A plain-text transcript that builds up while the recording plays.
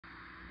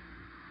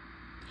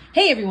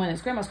Hey everyone,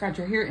 it's Grandma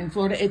Scratcher here in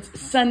Florida. It's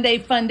Sunday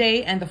Fun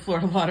Day, and the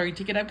Florida lottery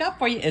ticket I've got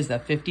for you is the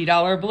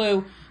 $50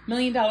 blue $1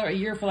 million a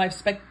year for life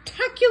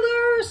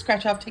spectacular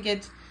scratch off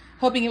ticket.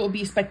 Hoping it will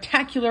be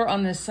spectacular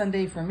on this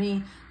Sunday for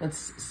me.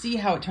 Let's see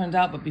how it turns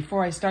out. But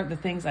before I start the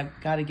things, I've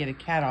got to get a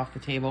cat off the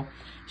table.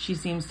 She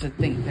seems to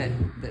think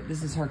that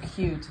this is her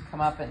cue to come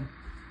up and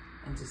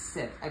to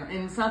sit. And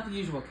it's not the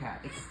usual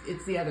cat.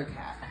 It's the other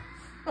cat.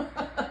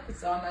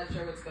 So I'm not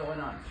sure what's going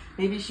on.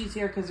 Maybe she's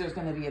here because there's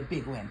going to be a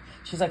big win.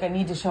 She's like, I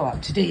need to show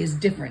up. Today is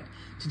different.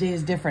 Today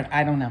is different.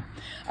 I don't know.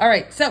 All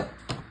right. So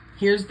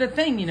here's the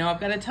thing. You know,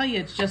 I've got to tell you,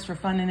 it's just for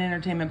fun and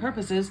entertainment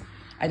purposes.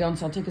 I don't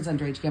sell tickets.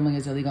 Underage gambling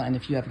is illegal. And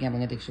if you have a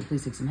gambling addiction,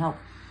 please seek some help.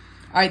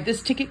 All right.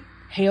 This ticket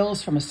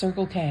hails from a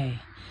Circle K.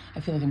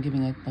 I feel like I'm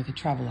giving a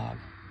travelogue.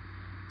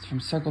 It's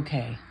from Circle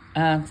K.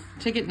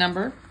 Ticket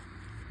number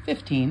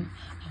 15.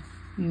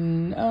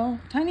 No,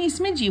 tiny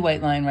smidgy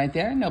white line right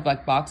there. No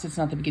black box. It's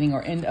not the beginning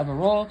or end of a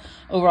roll.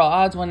 Overall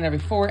odds, 1 in every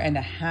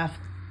 4.5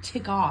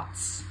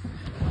 tickets.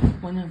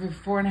 1 in every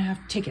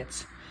 4.5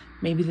 tickets.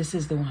 Maybe this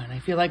is the one. I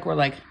feel like we're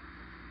like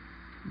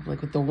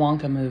with the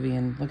Wonka movie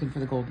and looking for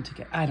the golden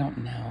ticket. I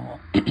don't know.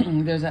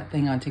 There's that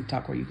thing on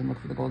TikTok where you can look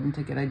for the golden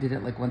ticket. I did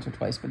it like once or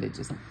twice, but it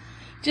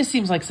just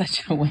seems like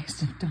such a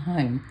waste of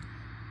time.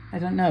 I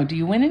don't know. Do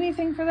you win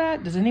anything for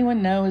that? Does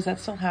anyone know? Is that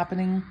still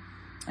happening?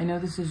 I know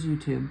this is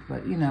YouTube,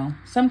 but you know,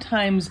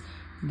 sometimes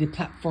the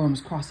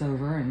platforms cross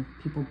over and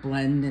people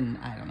blend and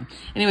I don't know.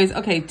 Anyways,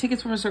 okay,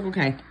 tickets from a Circle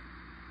K.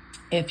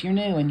 If you're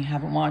new and you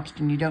haven't watched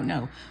and you don't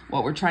know,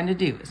 what we're trying to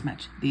do is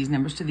match these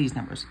numbers to these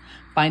numbers.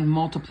 Find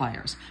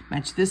multipliers.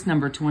 Match this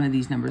number to one of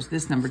these numbers,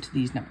 this number to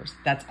these numbers.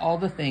 That's all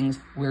the things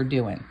we're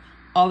doing.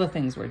 All the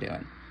things we're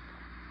doing.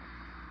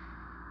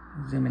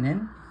 Zooming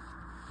in.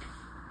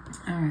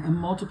 All right, a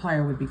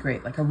multiplier would be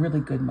great, like a really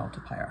good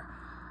multiplier.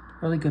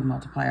 Really good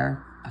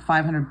multiplier. A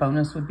 500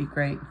 bonus would be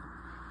great.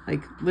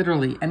 Like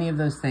literally any of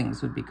those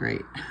things would be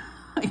great.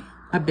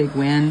 A big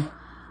win.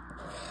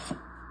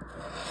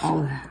 All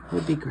of that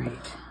would be great.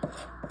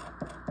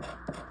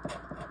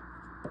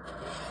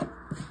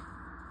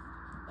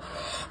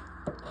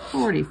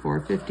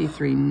 $44,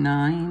 $53,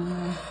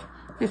 $9,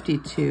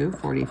 $52,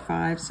 $45,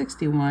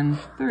 $61,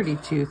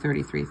 $32,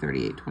 $33,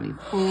 $38,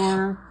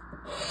 $24,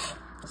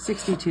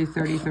 $62,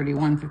 $30,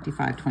 $31,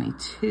 $55,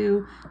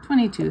 $22,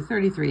 $22,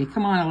 $33.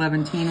 Come on,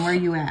 Eleventeen, where are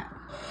you at?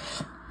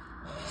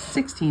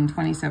 $16,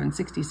 $27,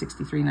 $60,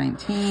 $63,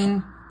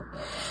 $19,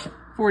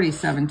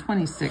 $47,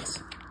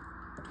 $26,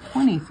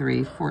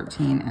 $23,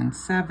 $14, and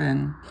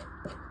 $7.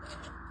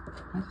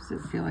 Why does it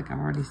feel like I've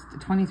already...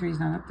 23 is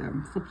not up there.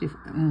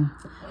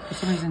 For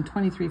some reason,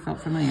 23 felt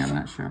familiar. I'm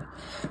not sure.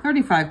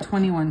 35,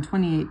 21,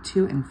 28,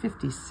 2, and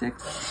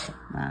 56.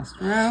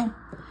 Last row.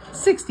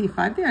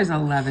 65. There's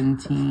 11.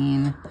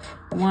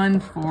 1,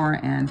 4,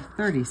 and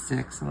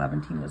 36.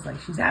 11 was like,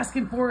 she's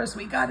asking for us.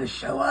 We got to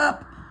show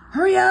up.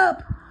 Hurry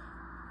up.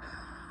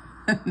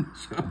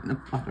 Show up in the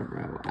bottom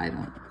row. I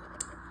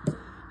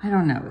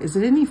don't know. Is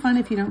it any fun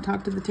if you don't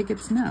talk to the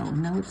tickets? No.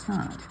 No, it's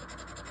not.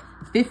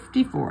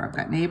 54, I've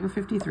got neighbor,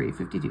 53,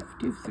 52,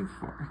 52,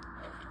 54,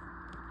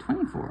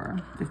 24,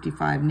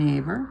 55,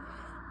 neighbor,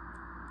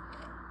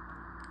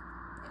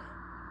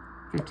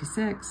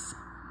 56,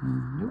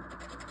 nope,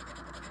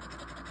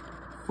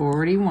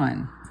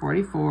 41,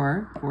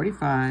 44,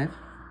 45,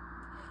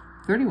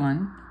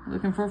 31,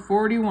 looking for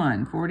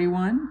 41,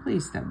 41,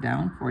 please step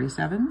down,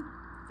 47,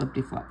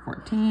 flippity-flop,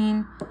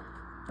 14,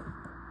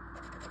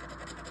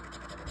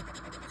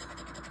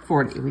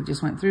 40, we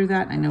just went through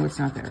that, I know it's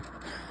not there.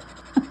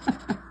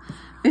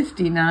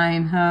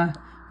 59,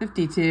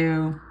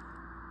 52,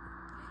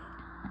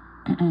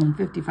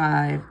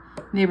 55,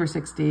 neighbor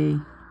 60,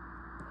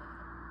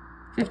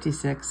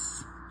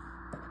 56,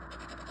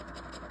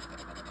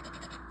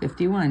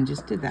 51,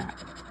 just did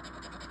that.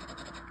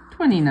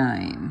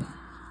 29,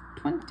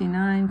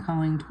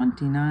 calling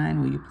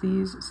 29, will you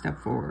please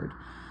step forward?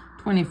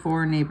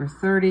 24, neighbor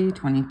 30,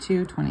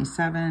 22,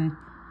 27,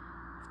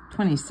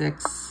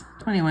 26,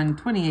 21,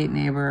 28,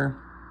 neighbor,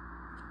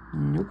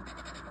 nope.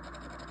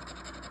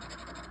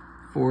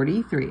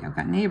 43. I've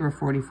got neighbor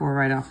 44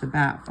 right off the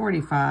bat.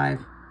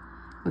 45.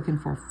 Looking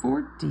for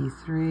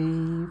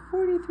 43.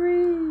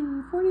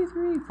 43.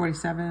 43.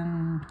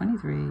 47.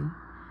 23.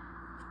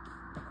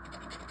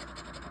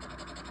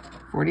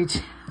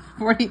 42.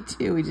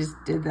 42. We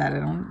just did that.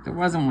 There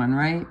wasn't one,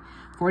 right?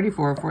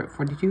 44,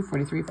 42,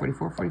 43,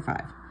 44,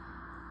 45.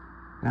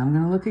 But I'm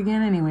going to look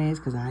again anyways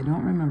because I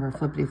don't remember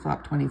flippity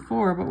flop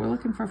 24, but we're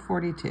looking for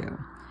 42.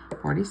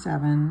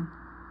 47.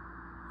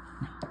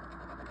 No.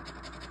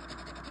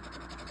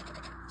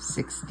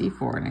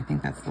 64, and I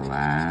think that's the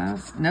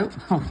last. Nope.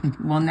 Oh,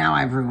 well, now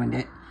I've ruined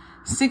it.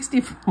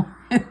 64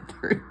 and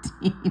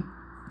 13.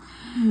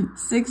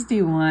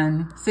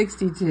 61,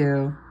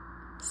 62,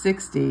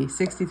 60,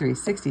 63,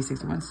 60,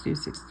 61, 62,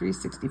 63,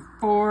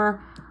 64.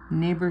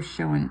 Neighbors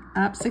showing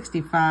up.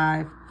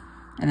 65,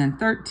 and then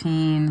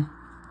 13.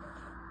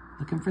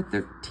 Looking for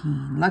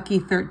 13. Lucky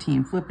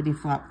 13. Flippity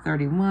flop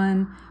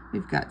 31.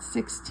 We've got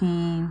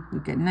 16.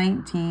 We've got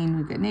 19.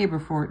 We've got neighbor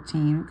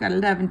 14. We've got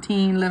 11.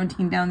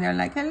 11 down there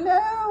like,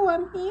 hello,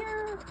 I'm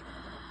here.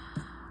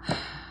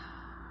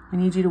 I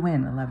need you to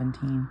win,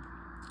 11.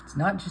 It's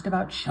not just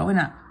about showing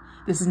up.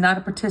 This is not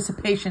a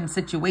participation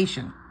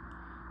situation.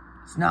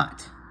 It's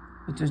not.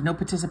 But there's no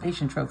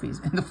participation trophies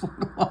in the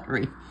Florida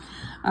lottery.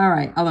 All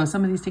right. Although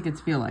some of these tickets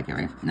feel like it,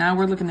 right? Now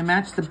we're looking to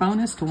match the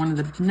bonus to one of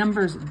the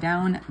numbers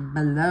down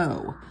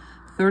below.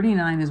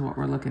 39 is what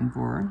we're looking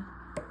for.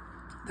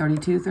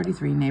 32,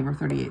 33, neighbor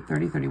 38,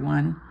 30,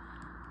 31.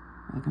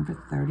 We're looking for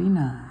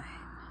 39.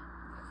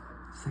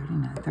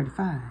 39,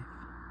 35.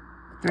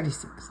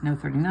 36, no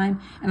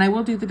 39. And I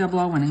will do the double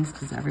all winnings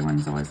because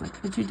everyone's always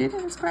like, but you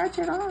didn't scratch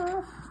it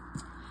off.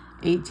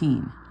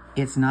 18,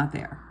 it's not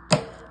there.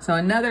 So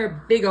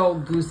another big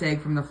old goose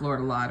egg from the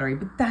Florida lottery,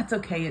 but that's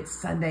okay. It's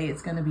Sunday.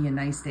 It's going to be a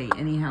nice day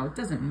anyhow. It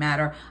doesn't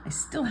matter. I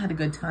still had a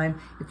good time.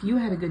 If you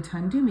had a good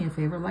time, do me a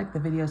favor, like the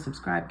video,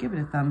 subscribe, give it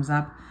a thumbs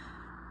up.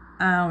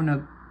 I don't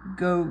know,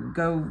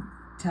 go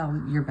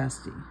tell your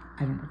bestie.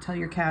 I don't know, tell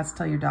your cats,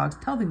 tell your dogs,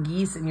 tell the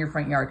geese in your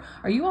front yard.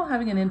 Are you all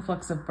having an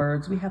influx of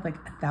birds? We had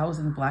like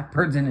 1,000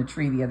 blackbirds in a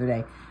tree the other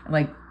day. And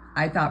like,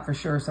 I thought for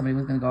sure somebody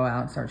was going to go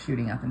out and start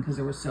shooting at them because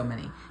there were so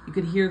many. You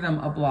could hear them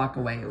a block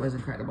away. It was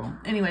incredible.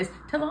 Anyways,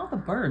 tell all the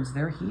birds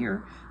they're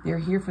here. They're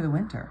here for the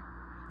winter.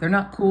 They're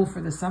not cool for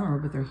the summer,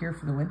 but they're here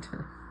for the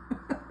winter.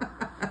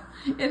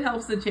 It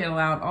helps the channel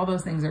out. All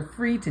those things are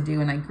free to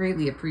do, and I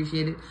greatly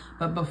appreciate it.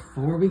 But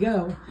before we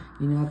go,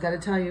 you know, I've got to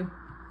tell you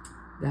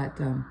that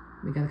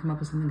we got to come up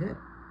with something good.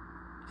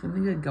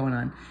 Something good going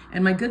on.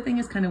 And my good thing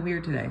is kind of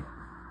weird today.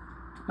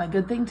 My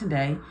good thing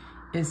today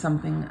is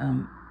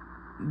something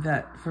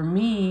that for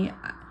me,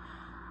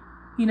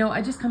 you know,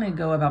 I just kind of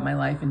go about my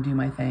life and do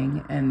my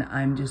thing, and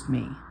I'm just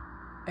me.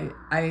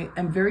 I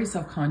am very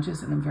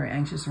self-conscious and I'm very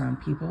anxious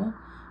around people,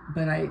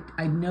 but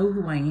I know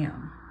who I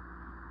am.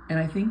 And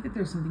I think that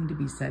there's something to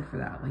be said for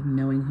that, like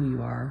knowing who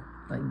you are,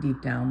 like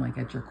deep down, like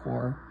at your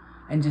core,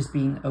 and just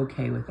being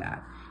okay with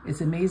that.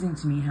 It's amazing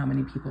to me how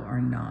many people are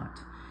not.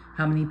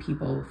 How many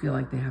people feel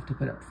like they have to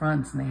put up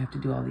fronts and they have to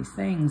do all these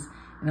things.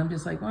 And I'm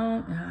just like,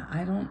 well,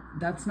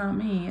 that's not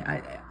me.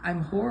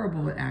 I'm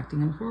horrible at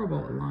acting. I'm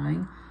horrible at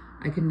lying.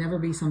 I could never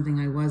be something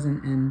I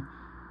wasn't. And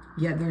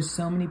yet there's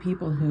so many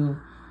people who,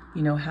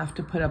 you know, have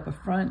to put up a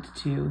front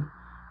to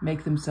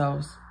make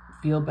themselves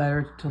feel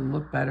better, to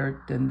look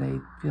better than they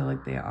feel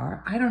like they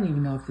are. I don't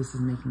even know if this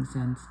is making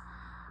sense.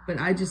 But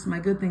my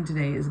good thing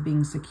today is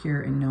being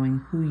secure in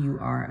knowing who you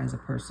are as a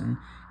person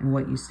and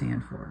what you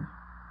stand for.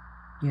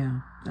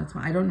 Yeah,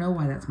 I don't know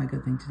why that's my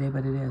good thing today,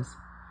 but it is.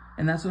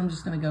 And that's what I'm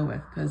just going to go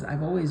with, because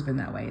I've always been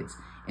that way. It's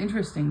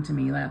interesting to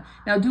me. Now,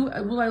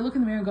 will I look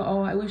in the mirror and go,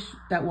 oh, I wish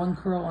that one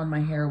curl on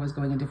my hair was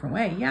going a different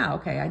way? Yeah,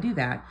 okay, I do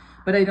that.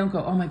 But I don't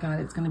go, oh my God,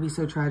 it's going to be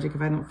so tragic.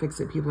 If I don't fix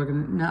it, people are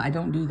going to, no, I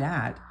don't do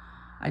that.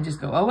 I just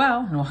go, oh,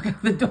 well, and walk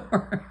out the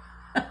door.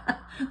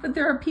 But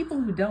there are people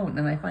who don't,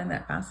 and I find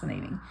that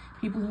fascinating.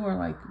 People who are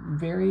like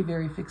very,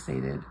 very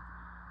fixated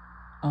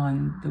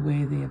on the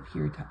way they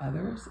appear to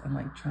others and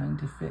like trying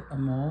to fit a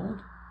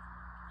mold.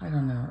 I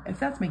don't know. If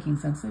that's making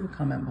sense, leave a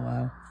comment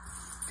below.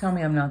 Tell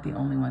me I'm not the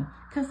only one,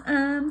 because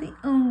I'm the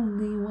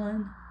only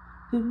one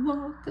who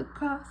walked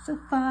across the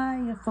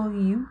fire for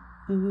you.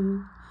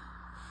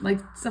 Like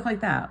stuff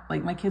like that.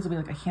 Like my kids will be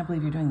like, I can't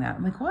believe you're doing that.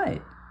 I'm like,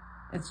 what?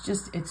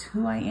 It's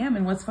who I am.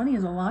 And what's funny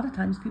is a lot of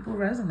times people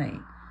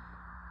resonate.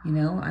 You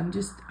know, I'm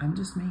just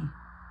me.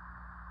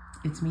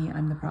 It's me.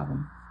 I'm the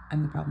problem.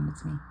 I'm the problem.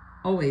 It's me.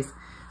 Always.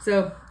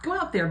 So go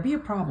out there, be a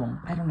problem.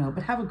 I don't know,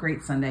 but have a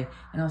great Sunday,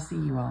 and I'll see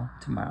you all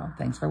tomorrow.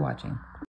 Thanks for watching.